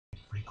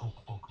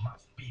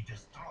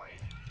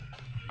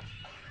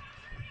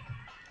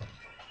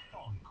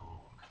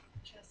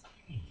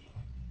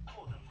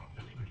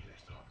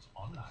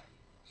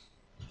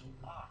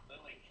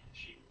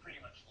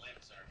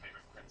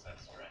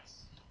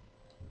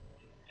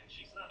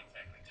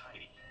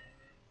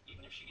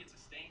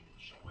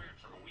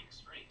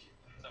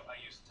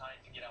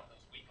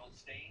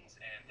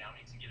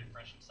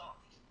fresh and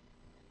soft.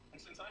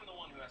 And since I'm the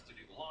one who has to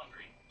do the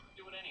laundry,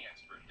 do what any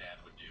expert dad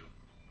would do.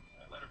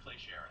 I let her play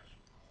sheriff.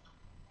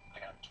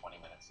 I got 20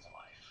 minutes to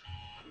life.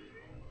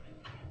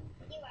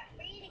 You are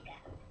free to go.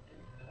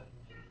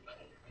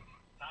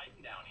 Tide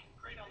and Downy,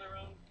 great on their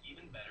own,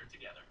 even better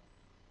together.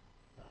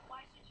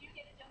 Why should you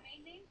get a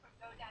domain name from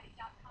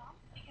GoDaddy.com?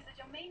 Because a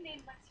domain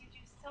name lets you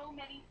do so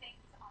many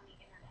things on the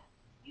internet.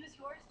 Use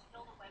yours to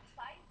build a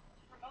website,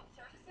 to promote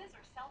services,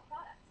 or sell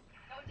products.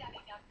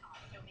 GoDaddy.com,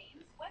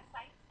 domains,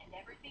 websites, and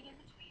everything in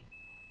between.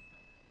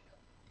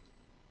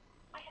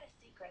 I had a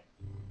secret.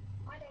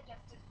 My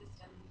digestive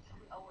system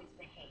didn't always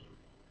behave.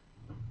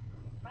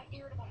 My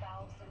irritable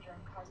bowel syndrome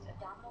caused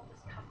abdominal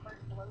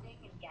discomfort, bloating,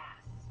 and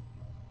gas.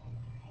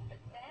 But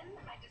then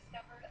I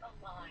discovered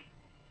Align.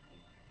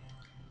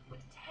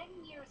 With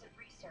 10 years of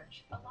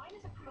research, Align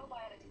is a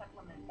probiotic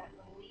supplement that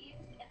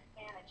relieves and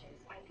manages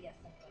IBS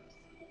symptoms.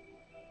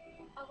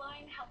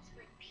 Align helps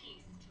bring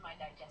peace to my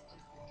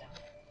digestive system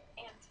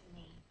and to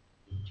me.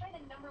 Try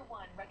the #1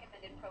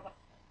 recommended probiotic.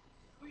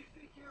 We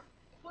figure,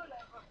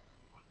 whatever.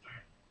 But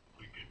then,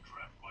 we get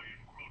trapped by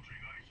encroaching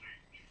ice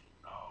age.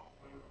 Now,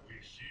 we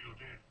sealed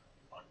in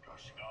under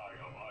sky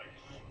of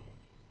ice.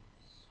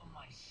 So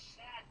my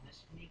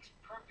sadness makes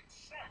perfect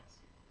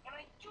sense. And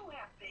I do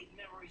have vague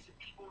memories of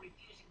people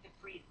refusing to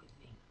breathe with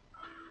me.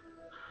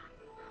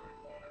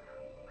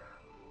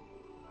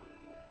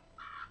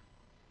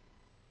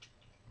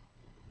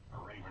 The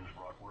Ravens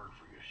brought word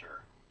for you,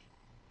 sir.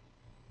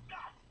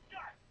 Guys!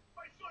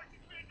 My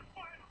Sergeant made the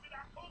finals at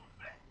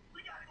Oktoberfest!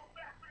 We gotta go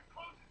back for the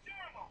closing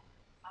ceremony!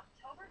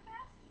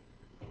 Oktoberfest?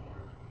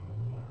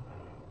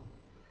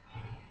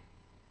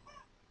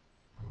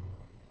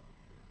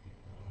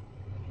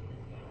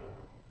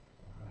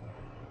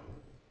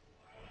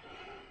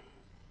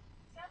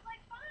 Sounds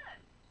like fun.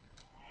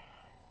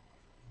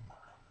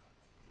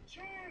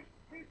 Chief!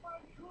 We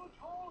found huge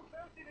holes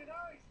melted in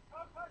ice!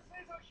 Papa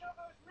says our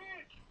shovel's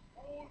rich!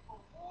 All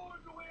from all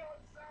the way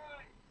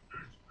outside!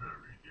 It's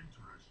very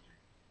interesting.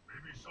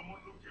 Maybe someone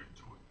looked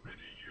into it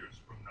many years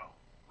from now.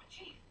 But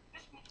Chief,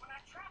 this means we're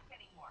not trapped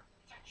anymore.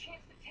 It's our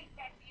chance to take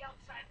back the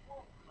outside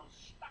world from those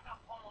stuck-up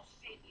Homo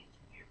sapiens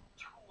with their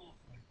tools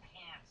and their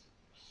pants and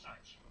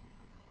such.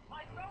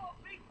 My fellow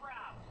big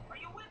brows, are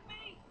you with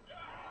me?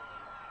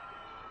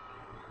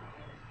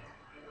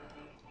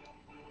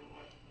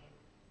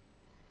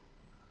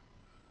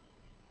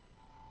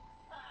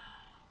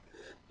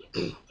 You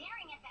keep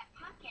staring at that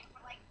pumpkin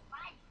for like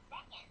 5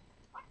 seconds.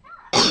 What's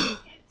up?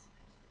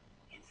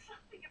 It's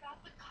something about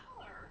the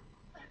color.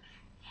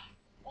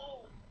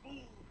 Oh,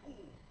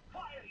 boo-hoo.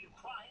 Why are you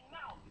crying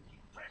now, you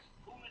depressed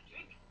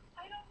lunatic?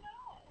 I don't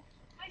know.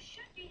 I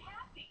should be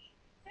happy.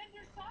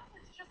 Vendor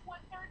sausage just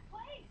won 3rd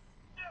place.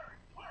 Third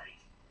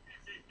place!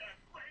 This is the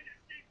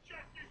greatest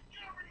injustice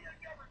Germany has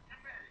ever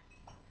committed!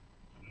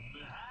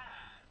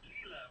 Ah,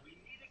 Leela, we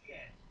meet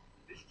again.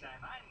 This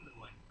time I'm the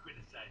one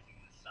criticizing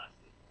the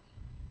sausage.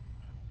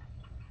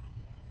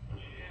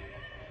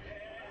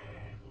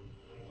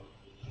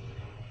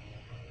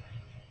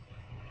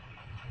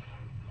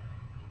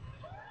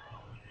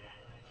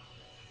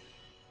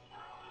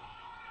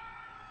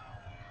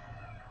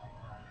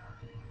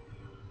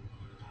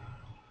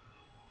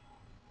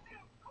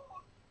 Still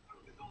cold!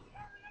 Look at those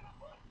hairy little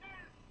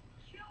monsters!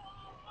 Kill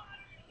all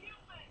modern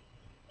humans!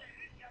 Hey,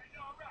 this guy's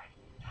alright!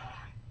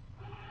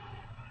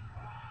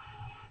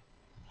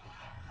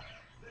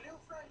 The New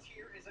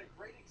Frontier is a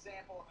great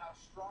example of how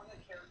strong a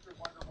character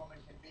Wonder Woman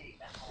can be.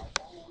 That's how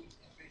I always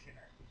envision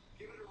her.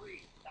 Give it a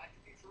read. Back to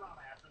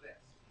Futurama.